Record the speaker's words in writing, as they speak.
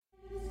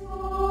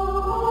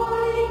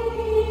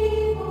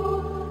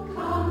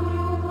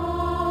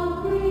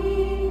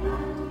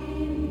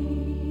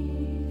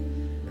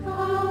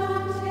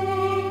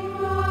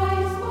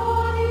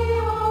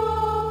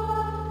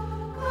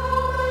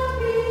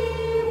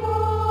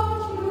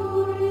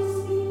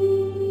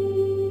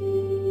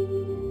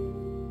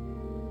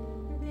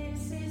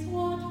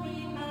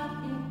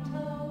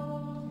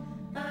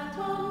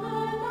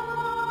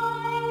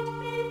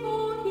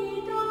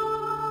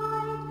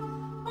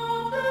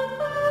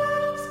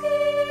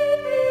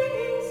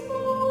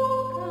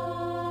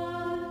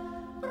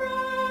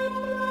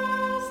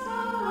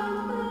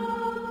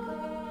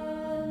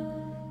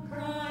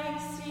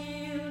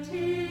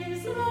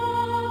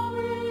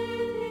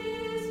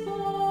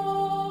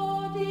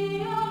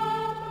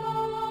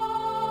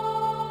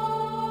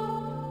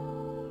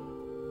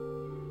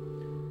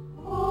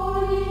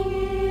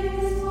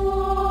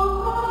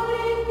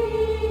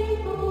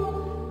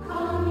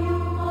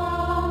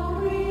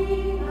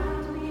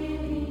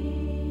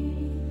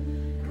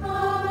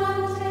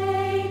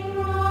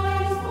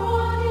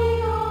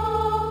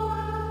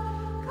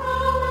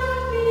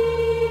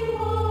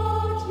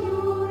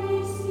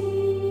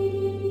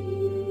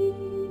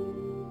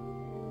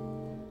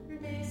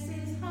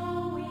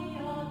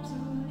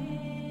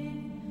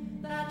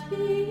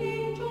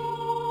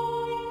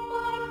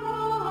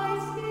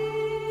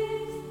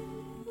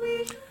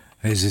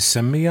Eżis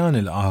semmija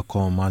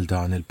nilqakom għal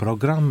dan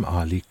il-programm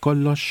Għalik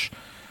kollox,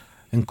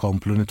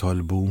 inkomplu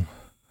nitolbu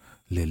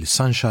lil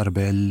San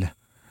Xarbell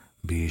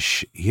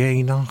biex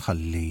jgħinna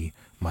ħalli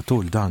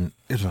matul dan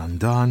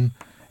ir-randan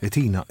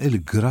itina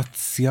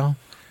il-grazzja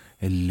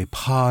illi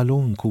bħalu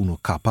nkunu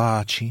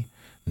kapaċi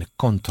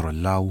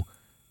nikkontrollaw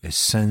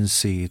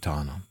is-sensi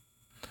tagħna.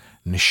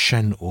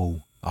 Nixxenqu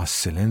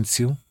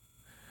għas-silenzju,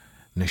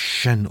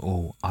 nixxenqu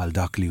għal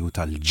dak li hu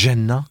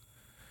tal-ġenna,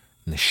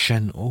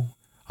 nixxenqu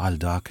għal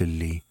dak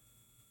li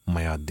ma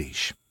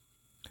jgħaddix.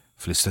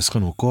 Fl-istess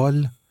ħin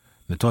ukoll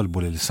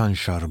nitolbu lil San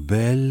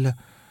Xarbell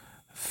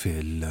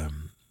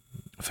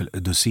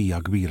fil-qdusija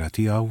kbira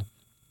tiegħu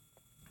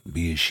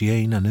biex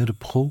jgħinna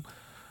nirbħu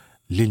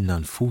lilna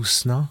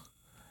nfusna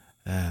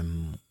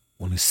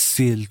u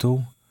nissieltu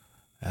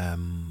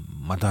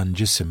ma dan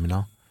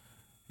ġisimna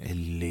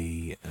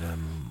illi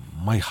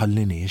ma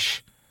jħallinix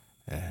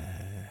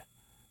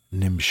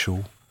nimxu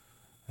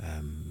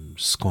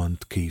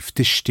skont kif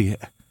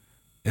tixtieq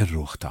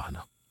ir-ruħ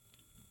tagħna.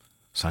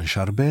 San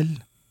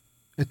Xarbell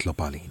itlob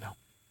għalina.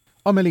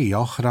 Omelija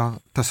oħra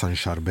ta' San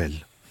Xarbell.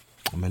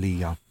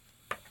 Omelija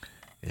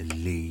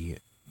illi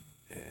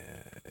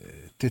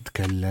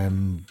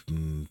titkellem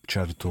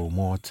b'ċertu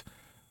mod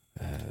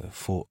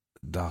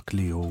fuq dak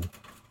li hu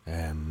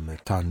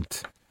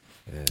tant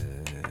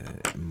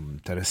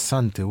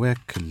interessanti u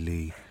hekk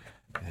li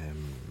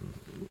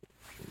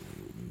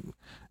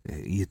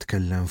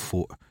jitkellem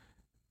fuq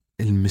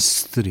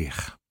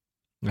il-mistrieħ.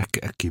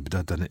 Ekk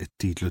jibda dan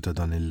it-titlu ta'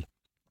 dan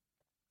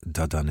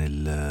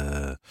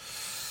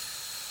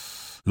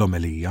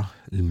l-omelija,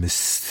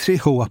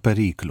 il-mistrieħ huwa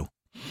periklu.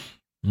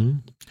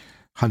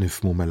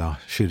 Ħanifmu mela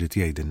xirrid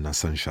jgħidilna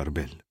San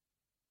Xarbell.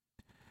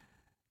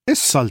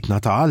 Is-saltna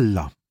ta'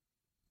 Alla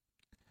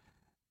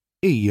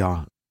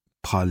hija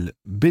bħal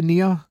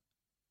binja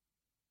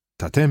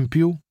ta'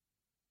 tempju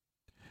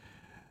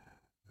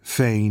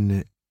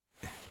fejn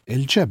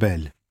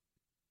il-ġebel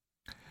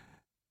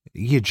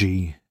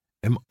jiġi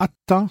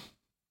imqatta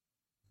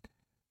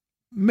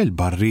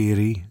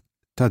mill-barrieri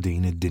ta'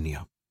 din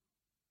id-dinja.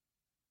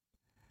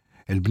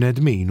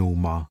 Il-bnedmin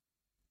huma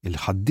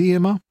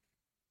il-ħaddiema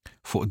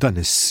fuq dan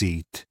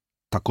is-sit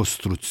ta'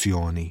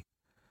 kostruzzjoni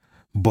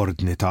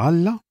bordni ta'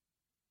 Alla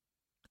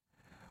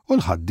u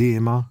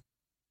l-ħaddiema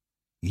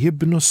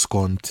jibnu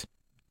skont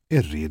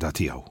ir-rieda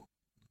tiegħu.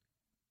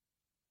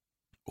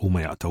 Huma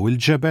jaqtaw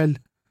il-ġebel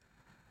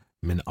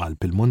minn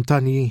qalb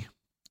il-muntanji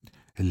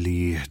li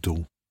jieħdu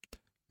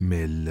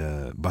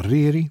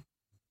mill-barrieri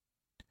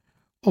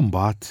u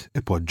mbagħad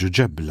ipoġġu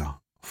ġebla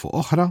fuq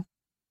oħra.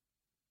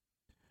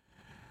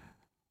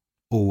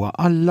 Huwa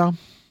Alla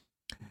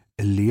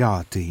li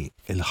jagħti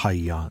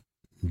l-ħajja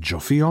ġo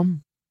fihom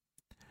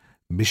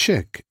biex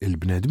hekk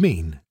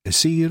il-bnedmin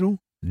isiru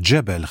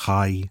ġebel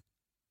ħaj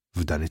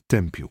f'dan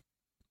it-tempju.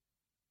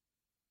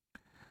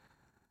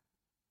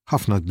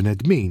 Ħafna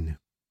bnedmin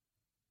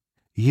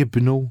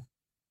jibnu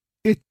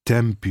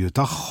it-tempju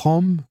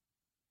tagħhom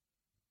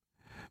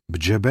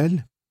b'ġebel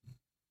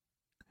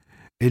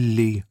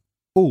illi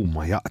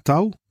huma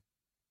jaqtaw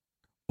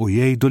u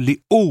jgħidu li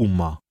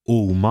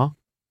huma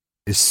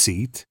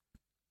is-sit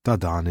ta'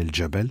 dan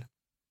il-ġebel.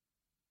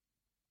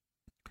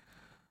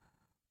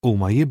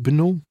 Huma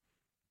jibnu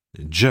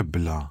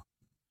ġebla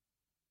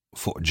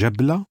fuq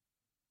ġebla,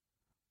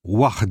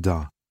 waħda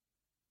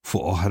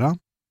fuq oħra,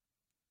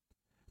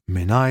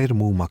 mingħajr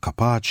m'huma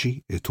kapaċi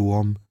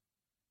ituhom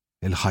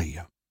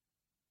il-ħajja.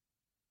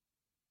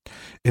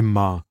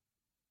 Imma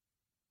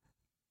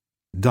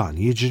dan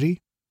jiġri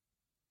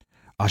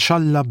għax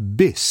Alla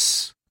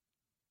biss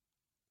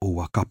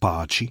huwa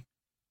kapaċi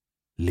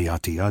li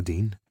jagħtiha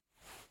din.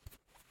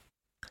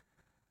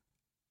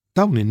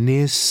 Dawn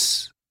in-nies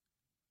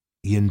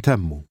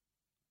jintemmu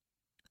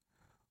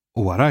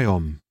u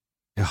warahom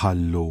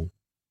iħallu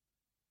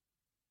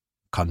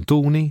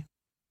kantuni,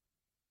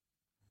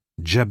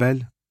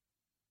 ġebel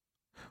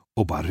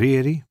u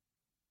barrieri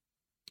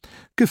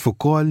kif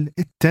ukoll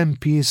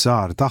it-tempji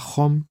żgħar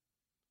tagħhom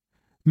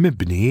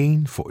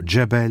mibnijin fuq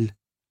ġebel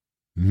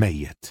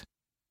mejjet.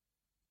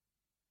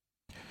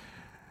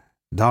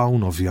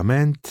 Dawn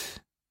ovvjament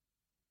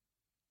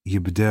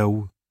jibdew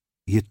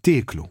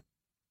jittieklu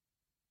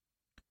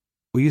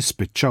u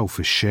jispiċċaw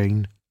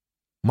fix-xejn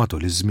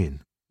matul iż-żmien.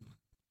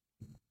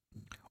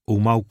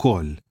 Huma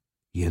wkoll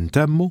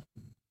jintemmu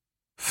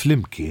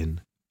flimkien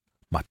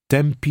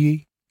mat-tempji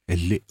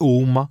illi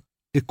huma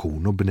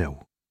ikunu bnew.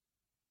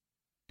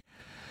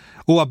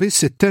 Huwa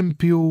biss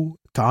it-tempju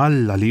ta'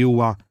 Alla li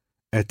huwa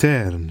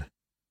etern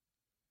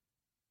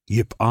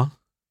jibqa'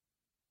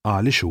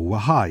 għaliex huwa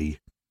ħaj.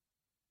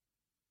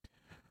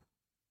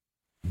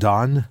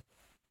 Dan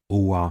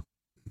huwa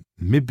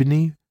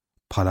mibni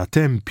bħala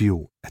tempju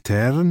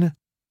etern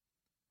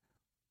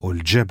u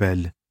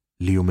l-ġebel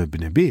li hu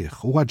mibni bih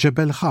huwa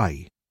ġebel ħaj.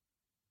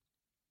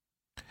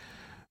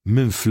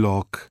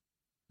 Minflok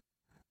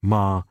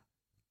ma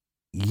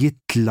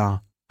jitla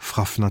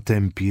f'ħafna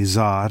tempji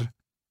żgħar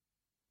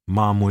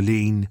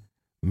magħmulin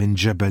minn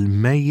ġebel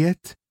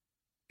mejjet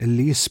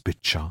illi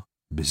jispiċċa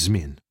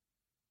biż-żmien.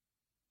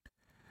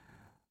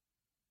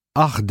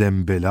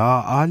 aħdem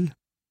bil-għaqal,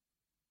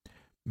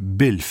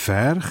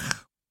 bil-ferħ,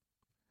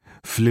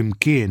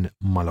 flimkien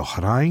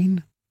mal-oħrajn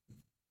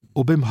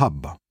u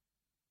bimħabba.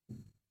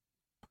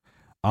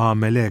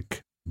 Għamel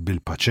hekk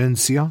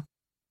bil-paċenzja,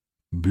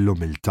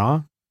 bl-umiltà,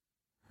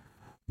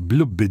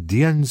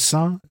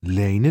 bl-ubbidjenza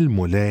lejn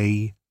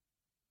il-mulej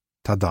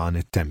ta' dan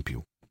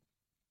it-tempju.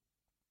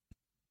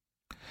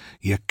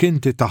 Jekk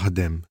inti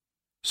taħdem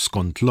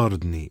skont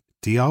l-ordni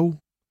tiegħu,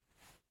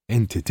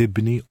 inti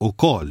tibni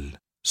wkoll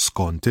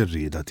skont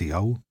ir-rieda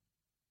tiegħu.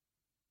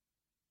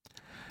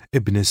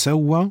 Ibni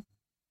sewwa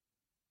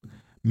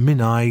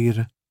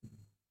mingħajr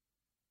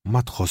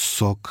ma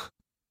tħossok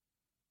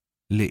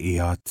li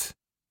qiegħed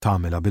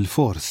tagħmilha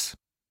bil-fors.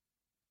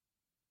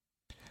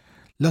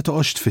 La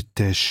toqgħodx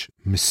tfittex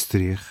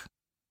mistrieħ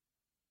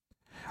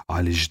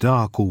għaliex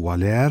dak huwa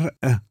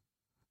l-għerq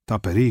ta'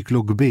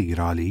 periklu kbir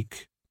għalik.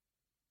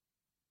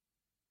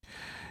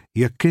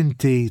 Jekk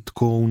inti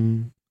tkun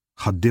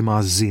ħaddiem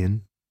għażien,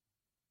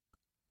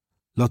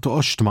 la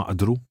toqgħodx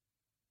tmaqdru,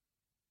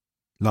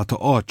 la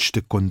toqgħodx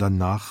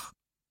tikkundannah,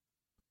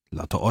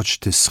 la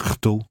toqgħodx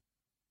tisħħtu.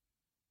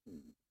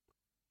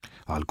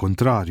 Għal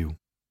kontrarju,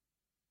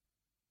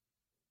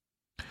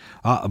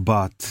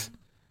 aqbad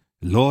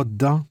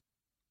l-għodda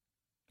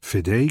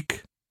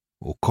fidejk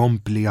u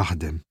kompli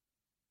jaħdem.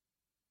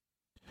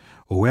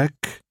 U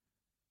hekk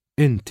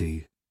inti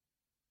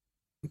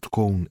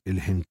tkun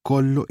il-ħin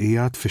kollu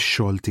qiegħed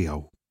fix-xogħol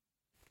tiegħu.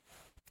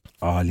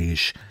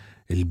 Għaliex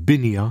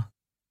il-binja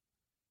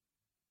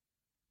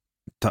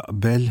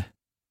taqbel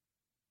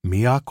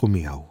miegħek u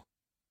miegħu,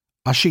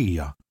 għax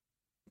hija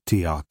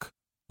tiegħek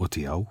u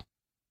tiegħu.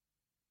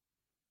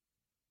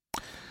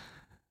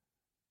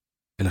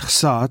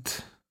 Il-ħsad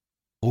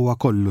huwa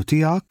kollu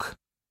tiegħek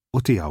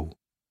u tiegħu.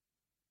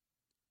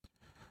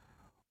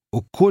 U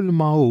kull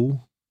ma hu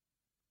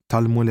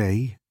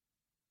tal-mulej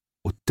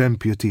u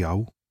t-tempju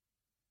tiegħu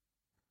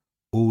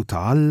u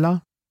ta' Alla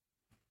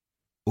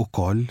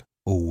ukoll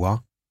huwa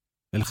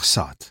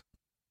il-ħsad.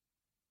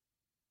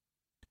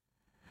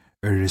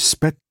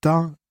 Irrispetta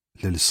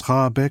lil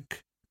sħabek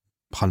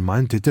bħalma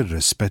inti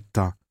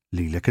tirrispetta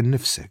lilek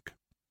innifsek.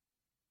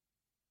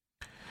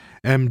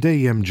 Hemm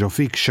dejjem ġo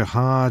fik xi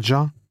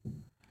ħaġa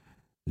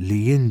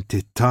li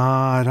inti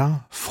tara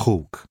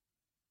f'ħuk.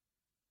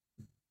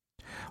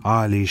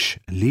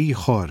 Għaliex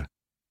l-ieħor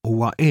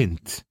huwa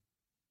int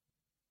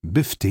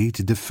bi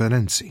ftit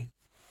differenzi.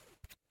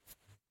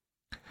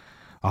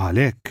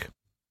 Għalhekk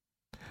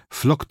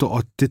flok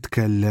toqgħod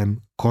titkellem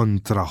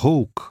kontra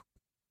ħuk,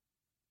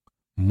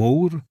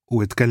 mur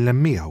u itkellem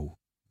miegħu.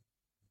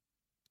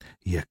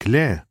 Jekk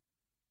le,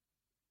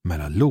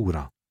 mela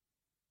allura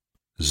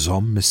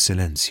żomm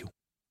is-silenzju.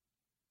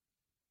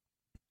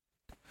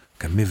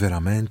 Kemmi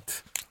verament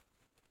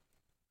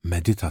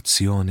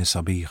meditazzjoni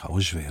sabiħa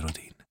u ġveru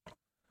din.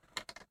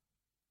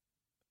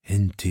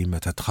 Inti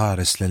meta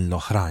tħares lil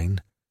l-oħrajn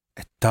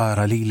qed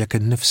tara lilek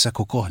innifsek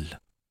ukoll.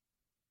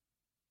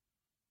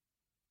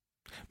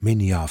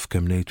 Min jaf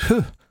kemm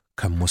ngħid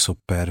kemm hu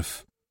superf,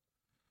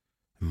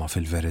 imma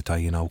fil-verità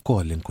jiena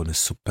wkoll inkun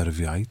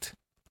is-supervjajt.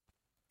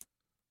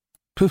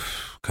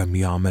 Kemm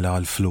jagħmel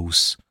għal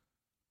flus.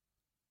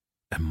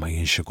 Imma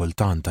jien xi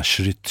kultant għax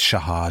rid xi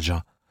ħaġa,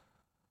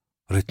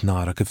 rid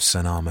nara kif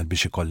se nagħmel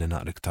biex ikolli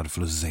naqra iktar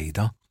flus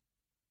żejda.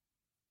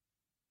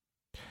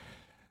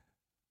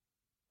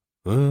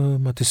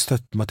 Ma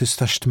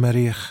tistax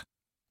tmerieħ.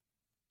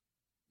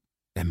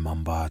 Imma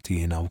mbagħad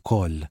jiena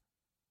wkoll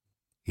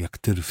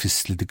jekk tirfis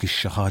li dik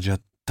xi ħaġa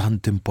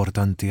tant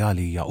importanti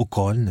għalija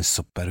wkoll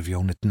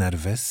nissuppervja u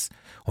nitnerves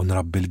u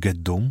nrabbi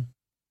l-geddum.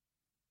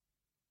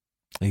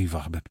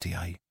 Iva ħbib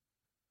tiegħi.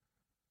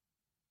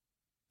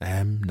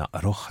 Hemm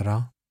naqra oħra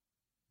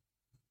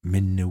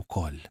minni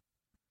wkoll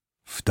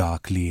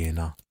f'dak li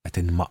jiena qed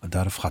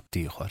inmaqdar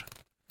f'ħadd ieħor.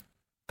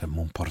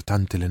 Kemm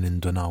importanti li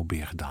nindunaw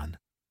bih dan.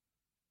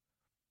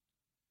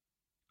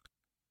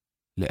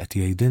 Li qed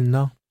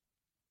jgħidilna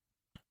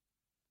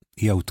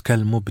jew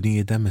tkellmu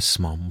bniedem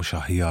isma' mhux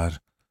aħjar,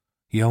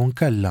 jew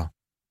nkella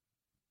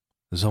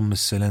żomm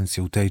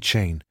is-silenzju u tgħid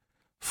xejn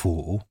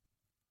fuqu,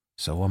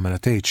 sewwa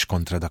mela tgħidx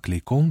kontra dak li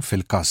jkun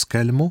fil-każ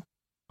kellmu,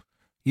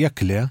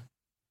 jekk le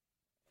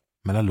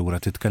mela allura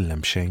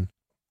titkellem xejn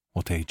u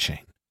tgħid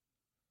xejn.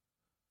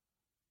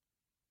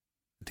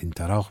 Din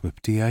taraw ħbib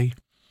tiegħi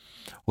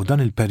u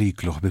dan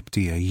il-periklu ħbib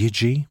tiegħi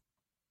jiġi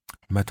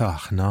meta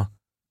aħna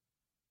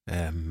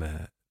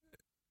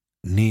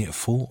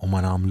nieqfu u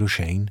ma nagħmlu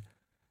xejn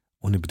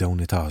u nibdew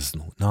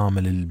nitażnu.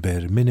 Nagħmel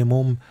il-bare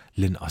minimum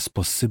l-inqas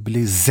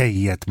possibbli,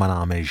 żejjed ma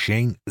nagħmel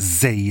xejn,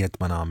 żejjed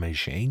ma nagħmel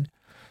xejn.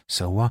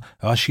 Sewwa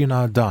għax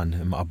jiena dan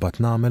imqabbad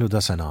nagħmel u da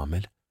se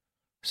nagħmel.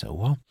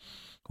 Sewwa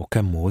u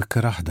kemm hu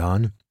ikraħ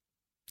dan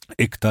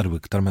iktar u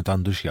iktar meta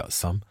għandux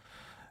jaqsam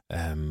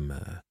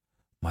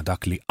ma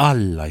dak li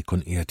Alla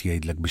jkun qiegħed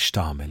jgħidlek biex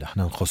tagħmel.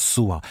 Aħna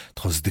nħossuha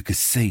tħoss dik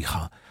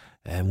is-sejħa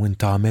u int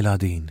tagħmilha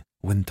din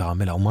u int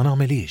tagħmilha u ma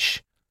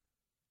nagħmilix.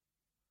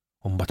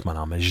 U mbagħad ma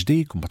nagħmelx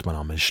dik, u mbagħad ma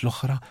nagħmelx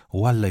l-oħra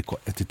u Alla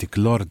jkun qed itik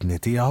l-ordni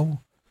tiegħu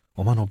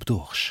u ma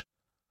nobduhx.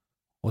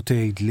 U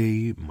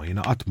tgħidli ma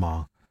jiena qatt ma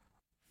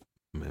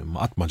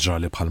qatt ma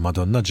ġrali bħal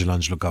Madonna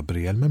Ġilangelo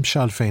Gabriel, m'hemmx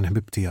għalfejn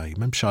ħbib tiegħi,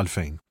 m'hemmx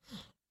għalfejn.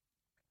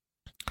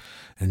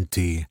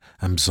 Inti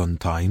hemm bżonn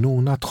ta'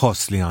 għajnuna,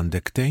 tħoss li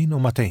għandek tgħin u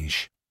ma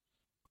tgħinx.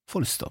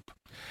 Full stop.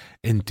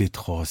 Inti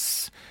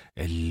tħoss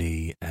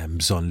li hemm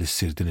bżonn li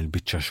ssir din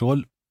il-biċċa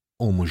xogħol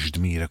u mhux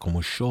dmirek u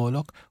mhux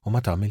xogħolok u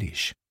ma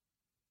tagħmilix.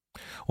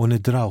 U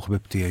nidraw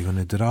ħbib tiegħi u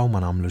nidraw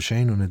ma nagħmlu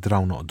xejn u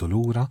nidraw noqogħdu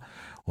lura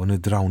u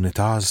nidraw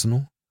nitażnu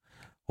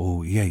u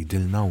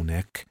jgħidilna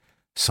hawnhekk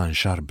San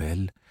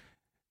Charbel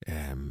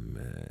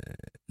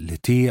li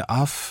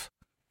tieqaf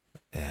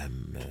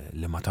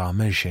li ma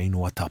tagħmel xejn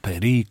huwa ta'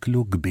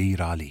 periklu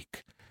kbir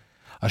għalik.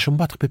 Għax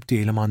imbagħad ħbib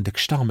tiegħi li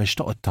m'għandekx tagħmel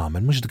x'toqgħod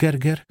tagħmel mhux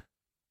tgerger?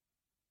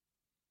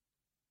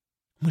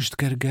 Mhux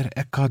tgerger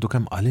hekk għadu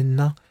kemm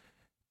qalilna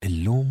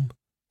illum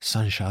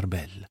San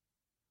Charbel.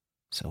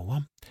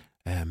 Sewwa,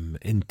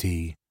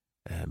 inti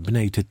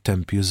bnejt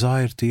it-tempju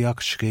żgħir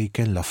tiegħek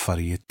xkejken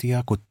l-affarijiet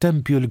tiegħek u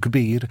t-tempju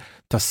l-kbir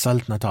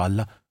tas-Saltna ta'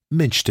 Alla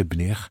m'intx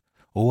tibnieh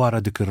u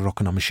wara dik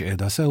ir-rokna mhix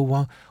qiegħda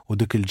sewwa u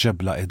dik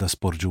il-ġebla qiegħda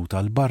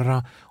sporġuta l barra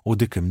u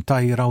dik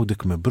imtajra u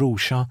dik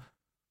mibruxa.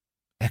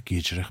 Hekk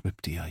jiġri ħbib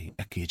tiegħi,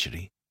 hekk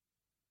jiġri.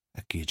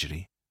 Hekk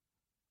jiġri.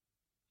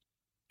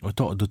 U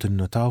toqgħdu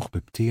tinnotaw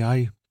ħbib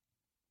tiegħi,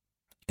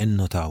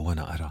 innotaw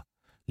naqra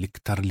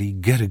l-iktar li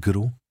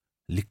jgergru,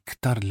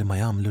 l-iktar li ma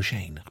jagħmlu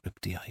xejn ħbib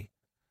tiegħi.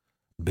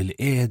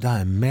 Bil-qiegħda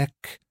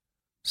hemmhekk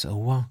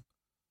sewwa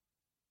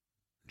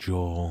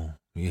ġo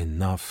jien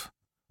naf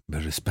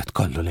bir-rispett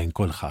kollu lejn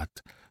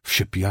kulħadd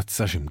f'xi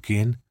pjazza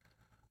x'imkien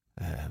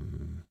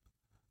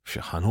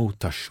f'xi ħanut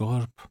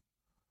tax-xorb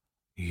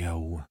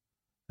jew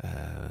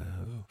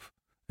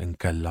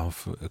inkella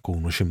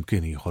ikunu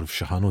x'imkien ieħor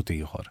f'xi ħanut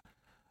ieħor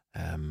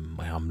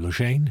ma jagħmlu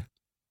xejn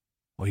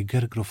u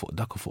jgergru fuq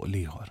dak u fuq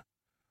l-ieħor.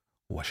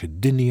 U għax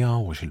id-dinja,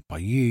 u għax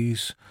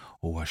il-pajjiż,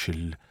 u għax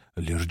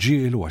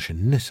l-irġiel, u għax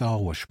in-nisa,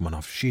 u għax ma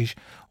nafxiex,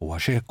 u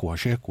għax hekk, u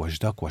għax hekk, u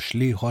għax dak, u għax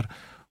l-ieħor,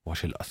 u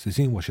għax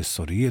il-qassisin, u għax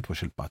is-sorijiet, u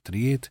għax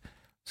il-patrijiet,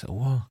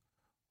 sewwa,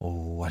 u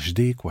għax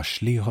dik, u għax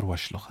l-ieħor, u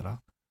għax l-oħra.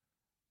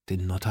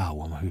 Tinnotaw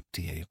ma' ħbib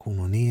tiegħi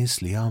jkunu nies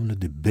li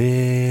jagħmlu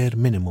bare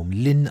minimum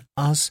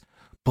l-inqas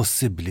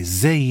possibbli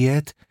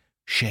żejjed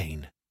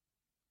xejn.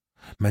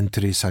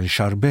 Mentri San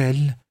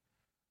Charbel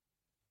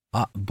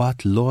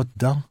aqbad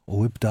lodda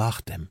u ibda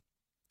aħdem.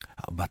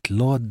 Aqbad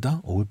lodda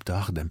u ibda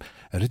aħdem.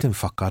 Rrid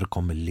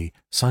infakkarkom illi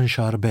San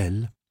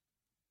Charbel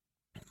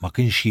ma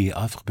kienx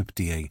jieqaf ħbib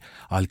tiegħi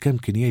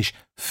għalkemm kien jgħix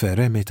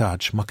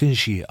f'eremitaġġ ma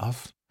kienx jieqaf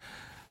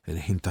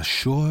il-ħin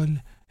tax-xogħol,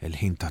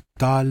 il-ħin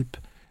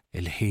tat-talb,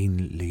 il-ħin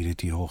li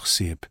jrid jieħu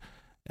ħsieb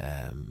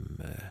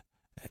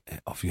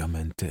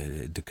ovvjament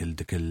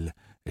dik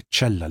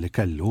il-ċella li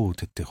kellu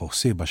tittieħu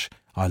ħsieb għax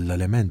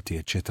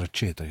għall-elementi eċetera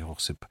eċetera jieħu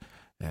ħsieb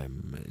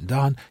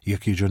dan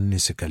jekk jiġu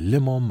n-nies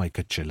ikellimhom ma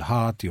jkeċċ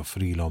ħadd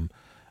joffrilhom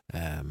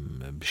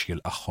biex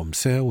jilqaħħom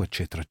sew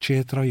eċetera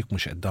eċetera jekk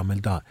mhux qed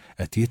tagħmel dan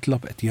qed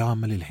jitlob qed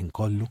jagħmel il-ħin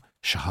kollu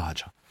xi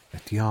ħaġa.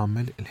 Qed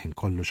jagħmel il-ħin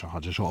kollu xi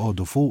ħaġa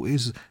x'oqgħodu fuq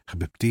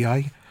ħbib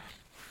tiegħi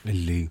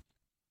illi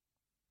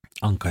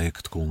anka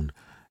jekk tkun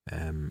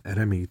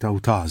eremita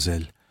u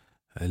tażel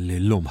li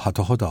llum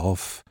ħatoħodha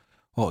off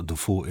oqgħdu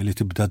fuq li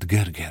tibda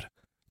tgerger.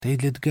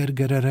 Tgħid li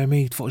tgerger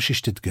eremit fuq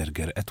xiex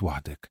titgerger qed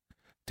waħdek.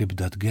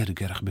 Tibda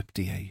tgerger ħbib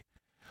tiegħi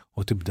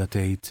u tibda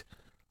tgħid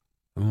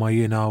imma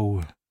jiena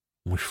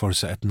mhux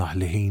forsi qed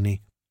naħli ħini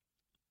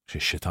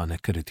xi-xitan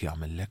hekk irid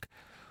jagħmellek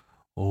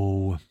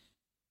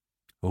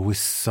u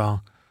issa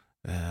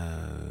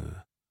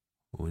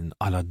u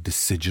nqalad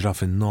dis-siġra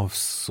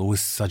fin-nofs u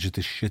issa ġiet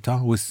ix-xita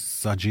u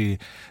issa ġi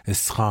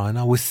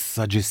s-sħana u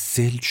issa ġi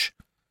s-silġ.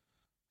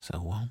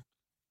 Sewwa.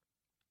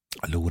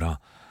 Allura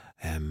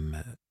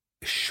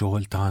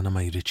ix-xogħol tagħna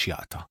ma jridx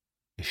jaqta'.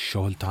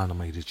 Ix-xogħol tagħna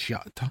ma jridx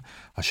jaqta'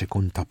 għax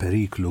ikun ta'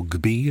 periklu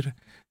kbir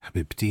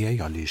ħbib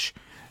tiegħi għaliex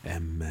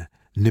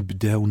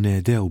nibdew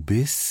nedew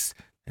biss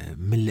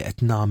milli qed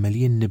nagħmel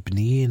jien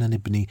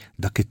nibni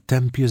dak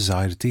it-tempju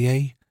żgħir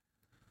tiegħi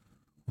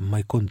ma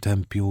jkun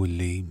tempju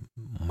li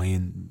ma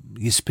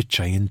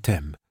jispiċċa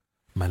jintemm.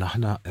 Mela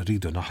aħna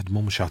rridu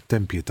naħdmu mhux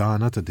għat-tempju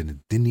tagħna ta' din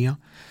id-dinja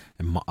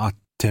imma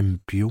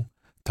għat-tempju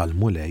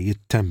tal-mulej,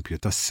 it-tempju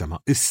tas-sema,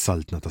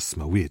 is-Saltna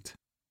tas-Smawiet.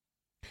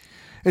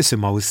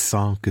 Isimgħu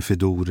issa kif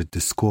idur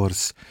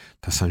id-diskors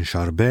ta' San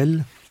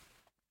Charbel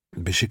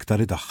biex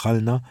iktar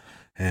idaħħalna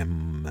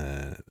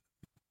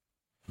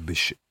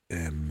biex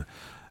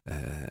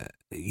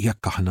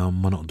jekk aħna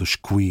ma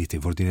noqdux kwieti,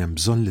 vordin hemm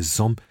bżonn li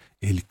żomm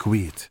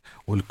il-kwiet.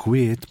 U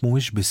l-kwiet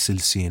mhuwiex biss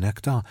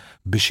il-sienek ta'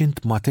 biex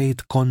int ma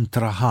tgħid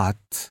kontra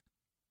ħadd,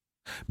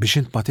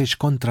 biex int ma tgħidx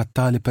kontra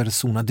tali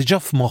persuna, diġà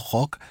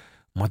f'moħħok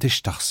ma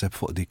tix taħseb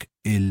fuq dik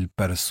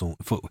il-persuna,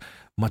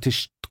 ma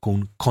tix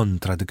tkun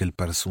kontra dik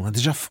il-persuna,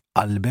 diġà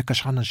f'qalbek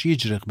għax ħanna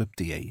x'jiġri ħbib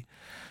tiegħi.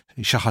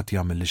 Xi ħadd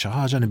jagħmel li xi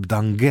ħaġa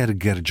nibda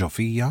ngerger ġo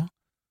fija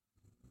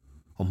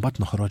u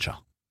mbagħad noħroġha.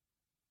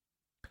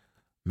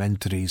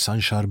 Mentri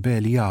San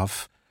Charbel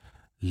jaf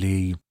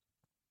li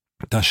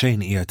ta'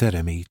 xejn qiegħed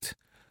eremit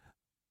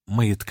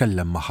ma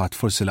jitkellem ma' ħadd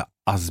forsi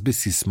laqqas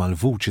biss jisma'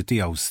 l-vuċi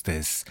tiegħu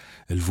stess,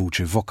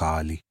 il-vuċi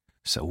vokali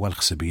sewwa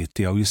l-ħsibijiet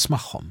tiegħu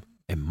jismagħhom,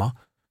 imma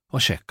u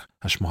xekk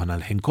għax moħħna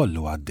l-ħin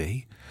kollu għaddej,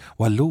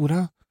 u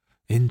allura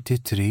inti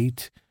trid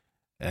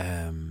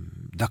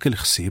dak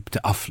il-ħsieb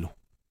tiqaflu.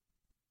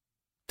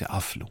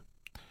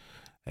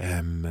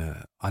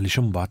 Għaliex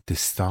imbagħad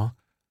tista'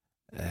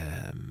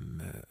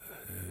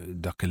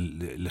 dak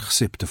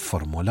il-ħsieb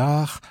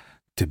tifformulah,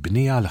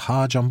 tibniha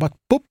l-ħaġa mbagħad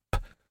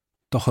pupp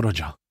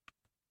toħroġha.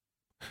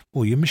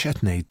 U jien mhix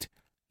qed ngħid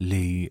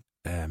li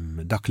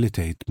dak li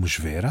tgħid mhux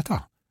vera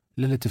ta'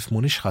 li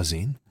tifhmunix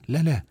ħażin,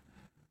 le.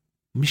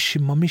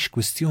 Mhix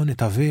kwistjoni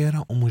ta' vera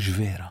u mhux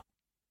vera.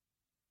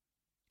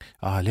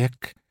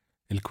 Għalhekk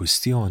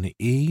il-kwistjoni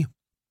hi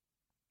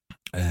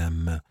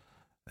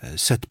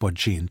se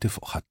tpoġġi inti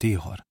fuq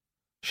ħaddieħor,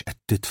 x'qed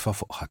titfa'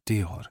 fuq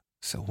ħaddieħor.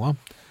 Sewwa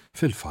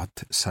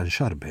fil-fatt San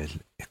Xarbel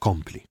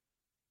ikompli.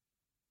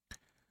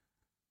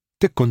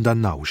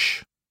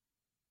 Tikkundannawx,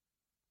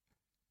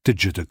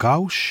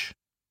 tiġġudikawx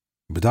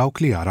b'dawk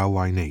li jaraw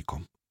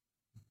għajnejkom.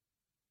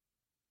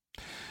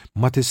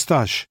 Ma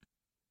tistax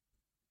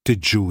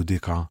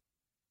tiġġudika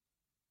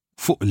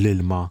fuq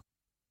l-ilma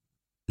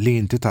li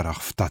inti taraħ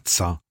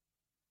f'tazza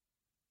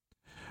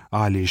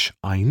għaliex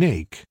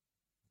għajnejk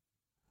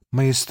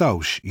ma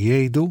jistawx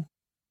jgħidu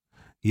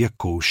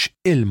jekkux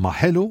ilma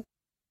ħelu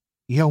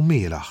jew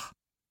mielaħ,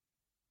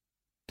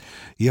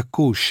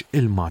 jekkux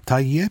ilma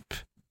tajjeb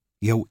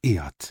jew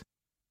qiegħed.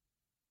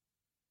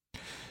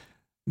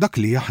 Dak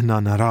li aħna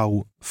naraw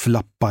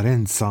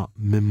fl-apparenza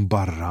minn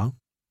barra,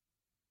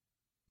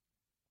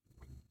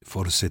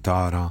 forsi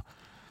tara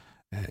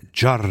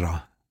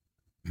ġarra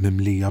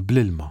mimlija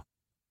bl-ilma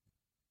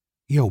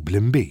jew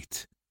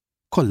bl-imbit,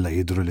 kollha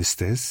jidhru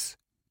l-istess,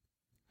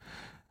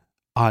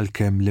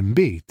 għalkemm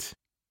l-imbit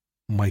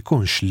ma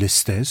jkunx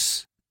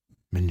l-istess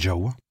minn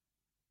ġewwa.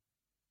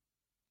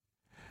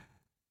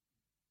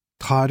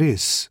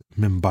 Tħares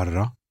minn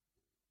barra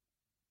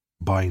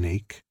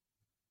b'għajnejk,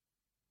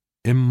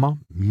 imma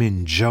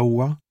minn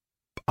ġewwa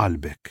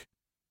b'qalbek.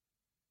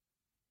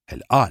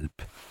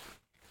 Il-qalb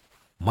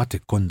ma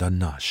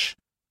tikkundannax.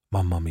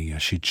 Mamma mija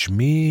xi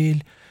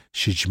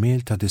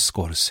ġmiel ta'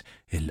 diskors.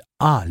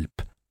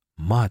 Il-qalb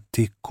ma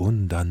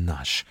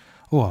tikkundannax.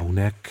 U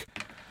hawnhekk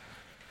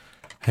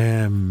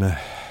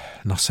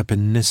naħseb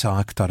in-nisa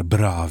aktar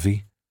bravi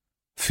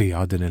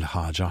fiha din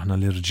il-ħaġa, aħna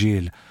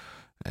l-irġiel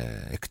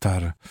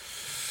iktar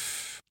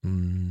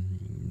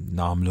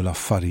nagħmlu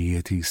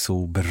l-affarijiet jisu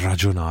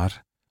bir-raġunar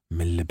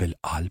milli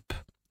bil-qalb.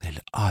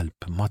 Il-qalb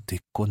ma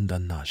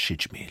tikkundannax xi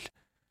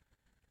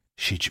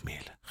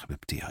ġmiel,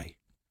 ħbib tiegħi.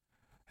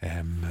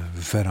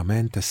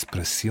 Verament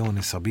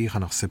espressjoni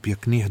sabiħa, naħseb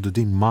jekk nieħdu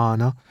din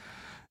magħna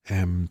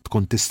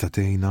tkun tista'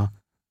 tgħinna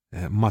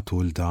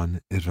matul dan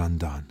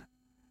ir-randan.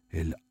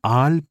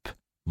 Il-qalb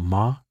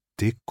ma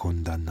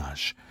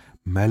tikkundannax.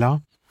 Mela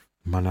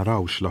ma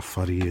narawx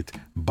l-affarijiet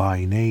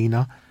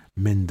b'għajnejna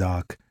minn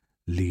dak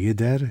li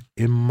jidher,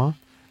 imma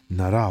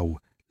naraw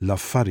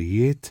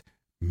l-affarijiet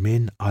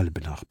minn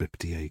qalbna, ħbib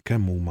tiegħi.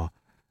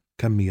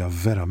 Kemm hija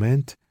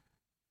verament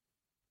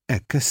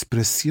hekk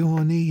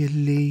espressjoni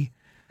li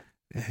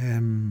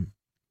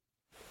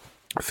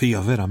fija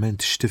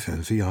verament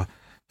x'tifhem,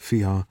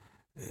 fija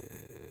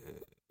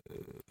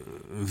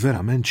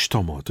verament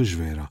x'tomot, ux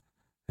vera.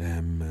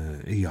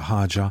 Hija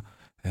ħaġa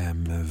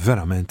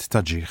verament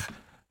taġiħ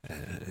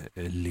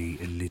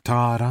li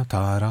tara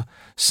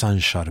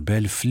San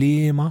Xarbel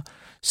f'liema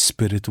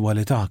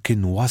spiritwalità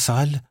kien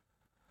wasal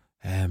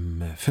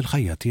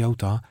fil-ħajja tiegħu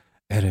ta'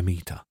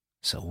 eremita.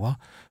 Sewwa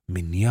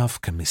min jaf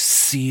kemm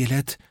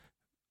issielet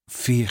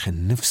fih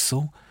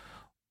innifsu,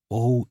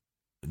 u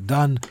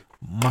dan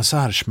ma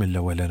sarx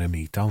mill-ewwel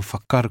eremita.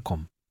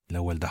 Nfakkarkom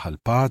l-ewwel daħal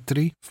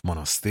patri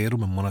f'monasteru,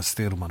 minn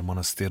monasteru ma'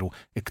 monasteru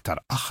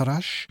iktar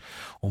aħrax,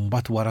 u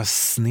mbagħad wara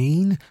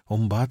snin u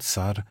mbagħad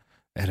sar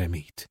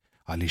eremit.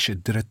 Għaliex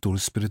id-direttur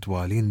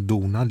spiritwali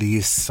nduna li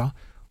issa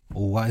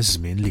huwa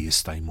żmien li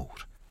jista'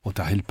 jmur u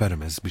taħ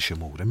il-permess biex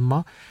imur, imma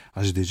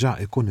għax diġà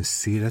ikun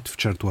issielet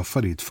f'ċertu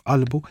affarijiet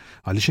f'qalbu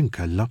għaliex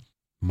inkella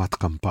ma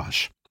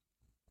tkampax.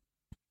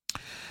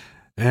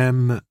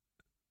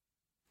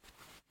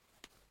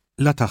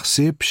 La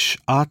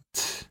taħsibx qatt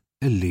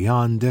illi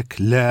għandek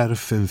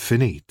l-erf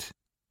infinit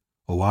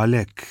u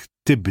għalhekk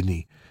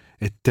tibni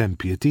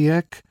it-tempji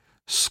tiegħek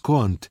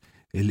skont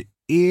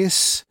il-qies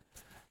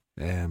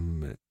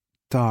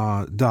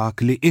ta'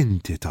 dak li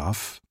inti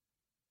taf,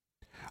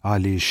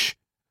 għaliex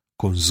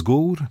kun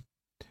żgur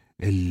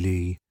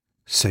illi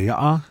se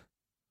jaqa'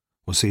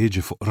 u se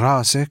jiġi fuq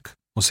rasek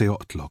u se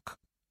joqtlok.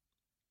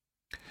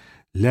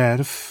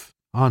 L-erf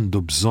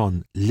għandu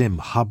bżonn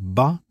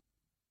l-imħabba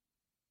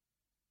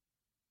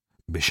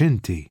biex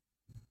inti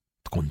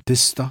tkun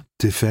tista'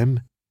 tifhem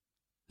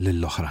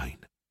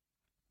lill-oħrajn.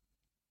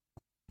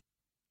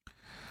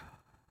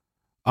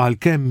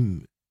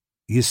 Għalkemm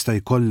jista'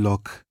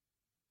 jkollok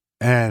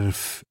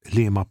erf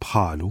li ma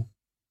bħalu,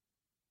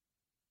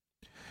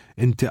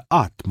 inti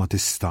qatt ma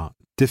tista'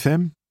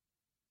 tifhem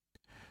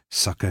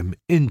sakemm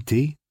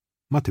inti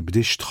ma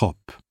tibdix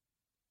tħobb.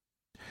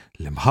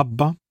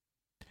 L-imħabba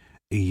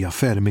hija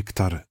ferm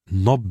iktar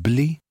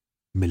nobbli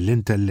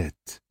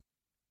mill-intellett.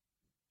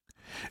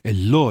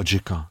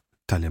 Il-loġika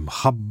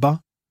tal-imħabba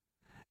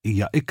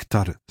hija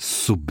iktar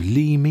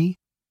sublimi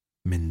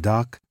minn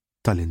dak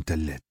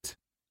tal-intellett.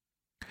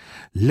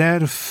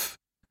 L-erf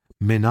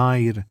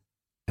mingħajr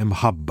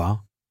imħabba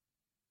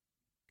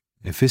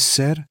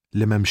ifisser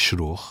li m'hemmx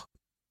ruħ,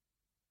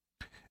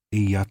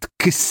 hija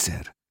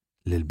tkisser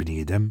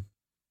lill-bniedem.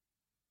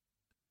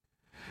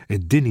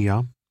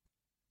 Id-dinja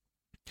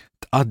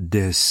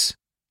tqaddes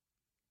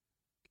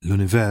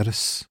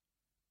l-univers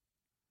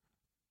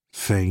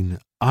fejn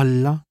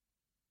Alla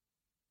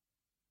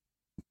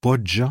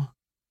poġġa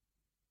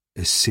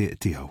s-sieq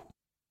tiegħu.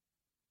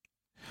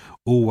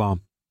 Huwa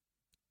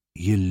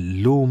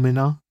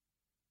jillumina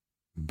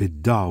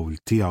bid-dawl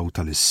tiegħu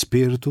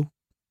tal-ispirtu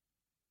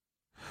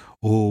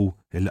u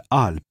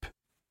l-qalb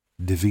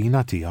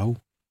divina tiegħu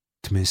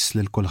tmiss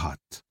lil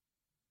kulħadd.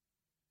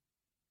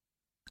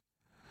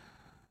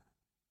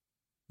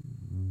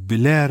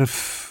 Bil-erf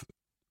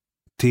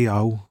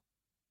tiegħu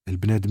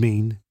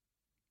il-bnedmin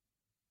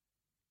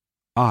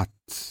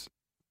qatt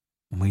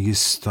ma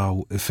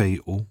jistgħu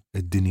ifejqu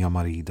id-dinja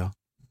marida.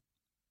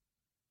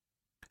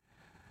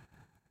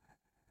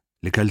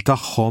 L-ikel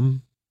tagħhom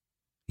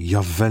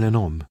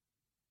javvelenhom.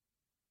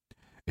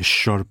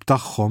 Ix-xorb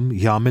tagħhom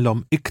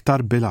jagħmilhom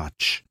iktar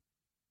bilaċċ.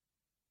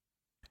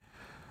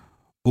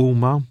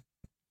 Huma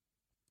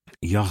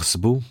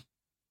jaħsbu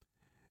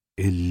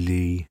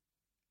illi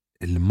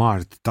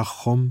l-mard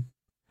tagħhom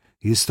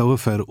jistgħu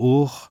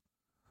iferquh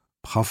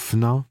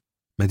b'ħafna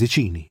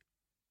mediċini.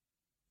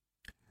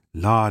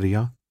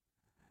 L-arja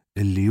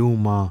illi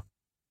huma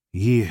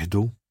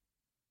jieħdu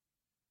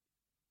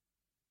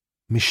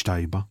mhix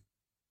tajba.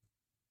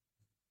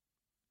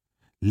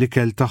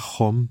 L-ikel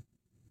tagħhom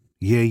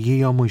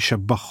jgħejjihom u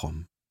jxebbaħħom.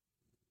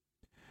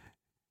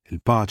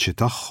 Il-paċi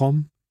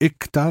tagħhom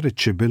iktar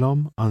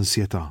iċċibilhom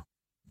ansjetà.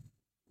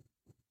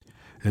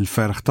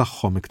 Il-ferħ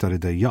tagħhom iktar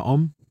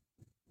idejjaqhom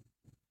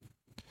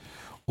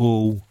u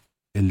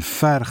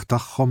il-ferħ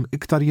tagħhom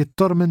iktar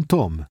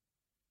jittormenthom.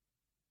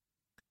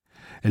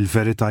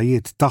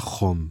 Il-veritajiet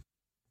tagħhom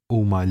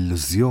huma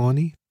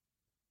illużjoni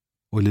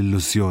u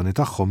l-illużjoni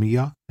tagħhom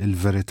hija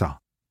l-verità.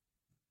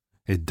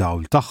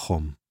 Id-dawl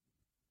tagħhom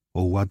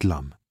huwa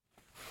dlam.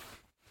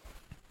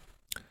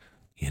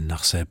 Jien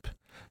naħseb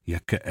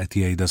jekk qed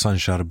jgħidha San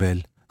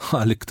Xarbel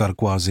għal iktar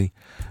kważi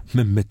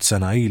minn 100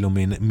 sena ilu,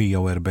 minn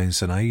 140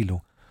 sena ilu,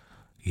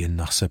 jien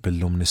naħseb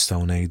illum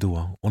nistgħu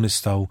ngħiduha u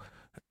nistgħu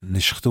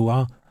nixħtuha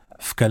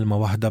f'kelma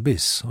waħda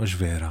biss, hux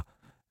vera,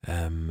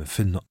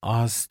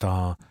 fin-nuqqas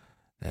ta'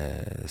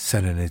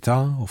 serenità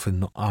u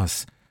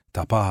fin-nuqqas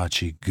ta'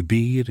 paċi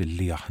kbir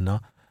li aħna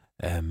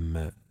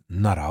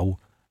naraw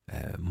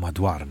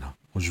madwarna,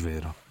 hux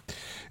vera.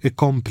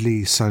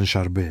 Ikompli San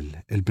Xarbel,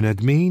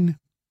 il-bnedmin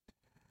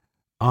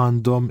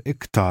għandhom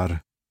iktar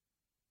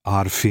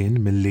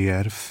għarfien milli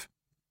jerf.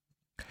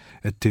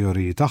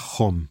 It-teoriji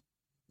tagħhom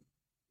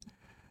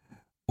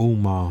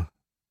huma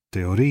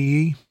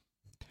teoriji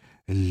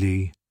li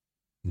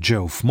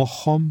ġew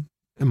f'moħħhom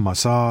imma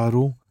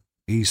saru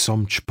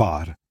qishom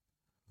ċpar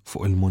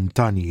fuq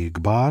il-muntanji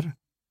kbar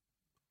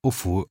u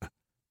fuq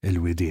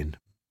il-widien.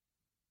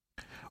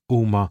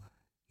 Huma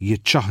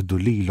jiċċaħdu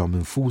lilhom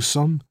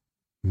infushom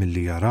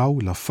milli jaraw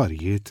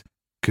l-affarijiet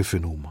kif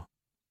huma.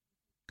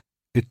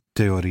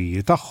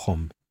 It-teoriji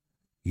tagħhom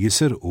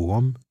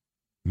jisirquhom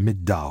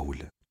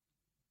mid-dawl.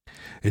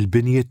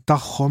 Il-binjiet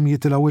tagħhom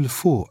jitilgħu il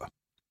fuq,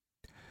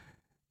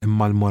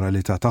 imma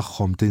l-moralità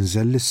tagħhom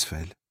tinżel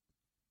l-isfel.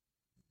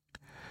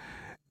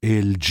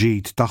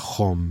 Il-ġid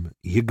tagħhom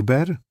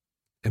jikber,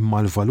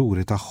 imma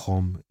l-valuri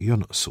tagħhom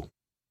jonqsu.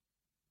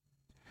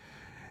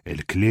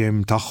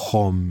 Il-kliem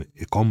tagħhom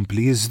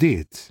ikompli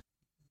jiżdied,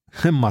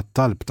 imma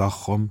t-talb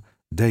tagħhom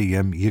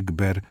dejjem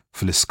jikber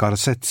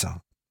fl-iskarsezza.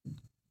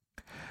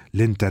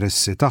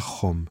 L-interessi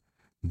tagħhom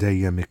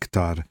dejjem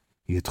iktar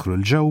jidħlu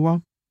l-ġewwa,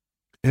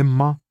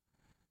 imma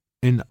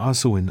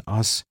inqas u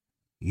inqas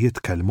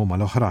jitkellmu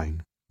mal-oħrajn.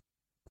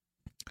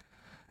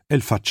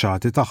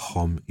 Il-faċċati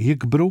tagħhom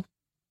jikbru,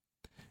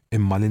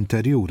 imma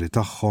l-interjuri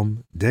tagħhom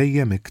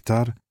dejjem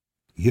iktar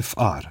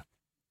jifqar.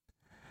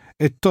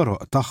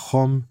 It-toroq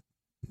tagħhom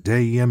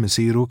dejjem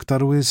isiru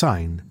iktar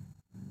wiesgħin,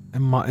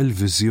 imma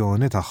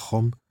l-viżjoni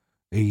tagħhom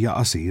hija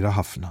qasira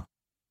ħafna.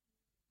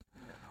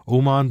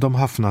 Huma għandhom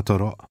ħafna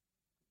toroq,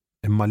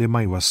 imma li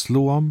ma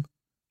jwassluhom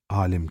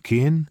għal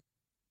imkien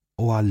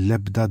u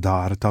għall-ebda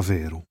dar ta'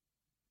 veru.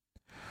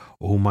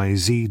 Huma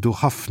jżidu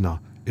ħafna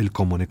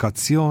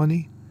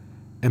il-komunikazzjoni,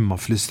 imma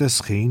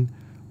fl-istess ħin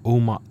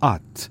huma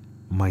qatt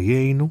ma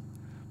jgħinu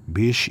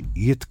biex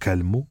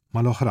jitkellmu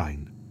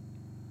mal-oħrajn.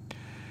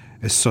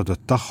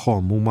 Is-sodod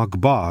tagħhom huma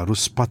kbar u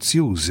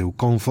spazzjużi u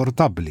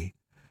komfortabbli,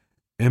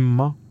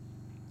 imma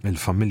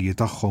il-familji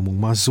tagħhom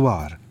huma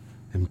żgħar,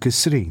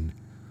 imkissrin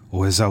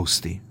u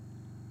eżawsti.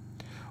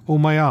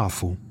 Huma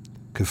jafu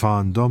kif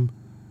għandhom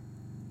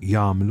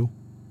jagħmlu,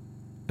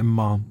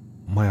 imma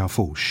ma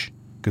jafux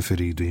kif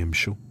iridu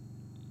jimxu.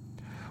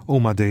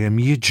 Huma dejjem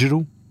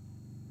jiġru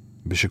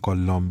biex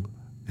ikollhom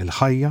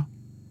il-ħajja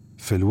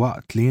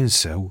fil-waqt li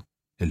jinsew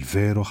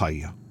il-veru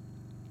ħajja.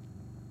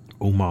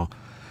 Huma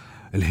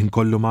il-ħin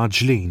kollu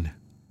maġlin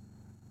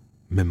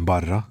minn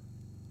barra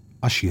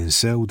għax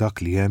jinsew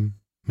dak li hemm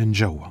minn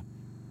ġewwa.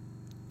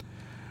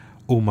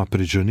 Huma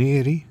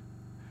priġunieri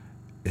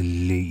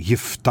illi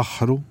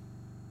jiftaħru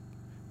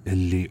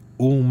illi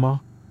huma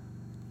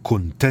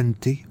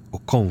kuntenti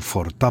u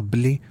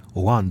komfortabbli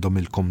u għandhom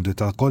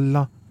il-komdità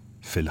kollha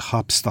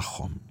fil-ħabs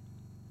tagħhom.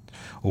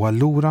 U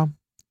allura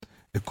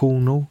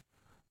ikunu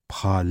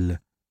bħal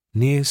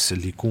nies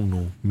li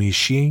jkunu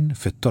miexjin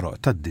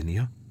fit-toroq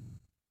tad-dinja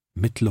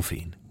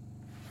mitlufin.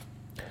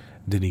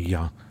 Din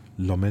hija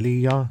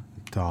l-omelija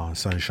ta'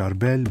 San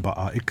Xarbel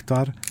baqa'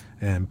 iktar,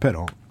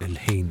 però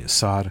il-ħin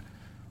sar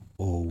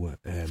u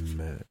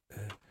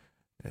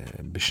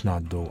biex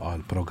ngħaddu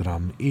għal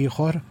programm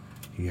ieħor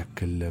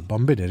jekk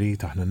il-bambineri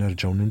taħna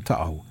nerġgħu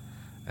nintaqgħu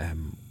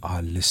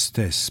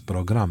għall-istess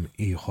programm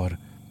ieħor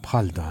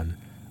bħal dan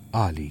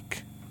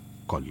Għalik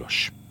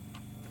kollox.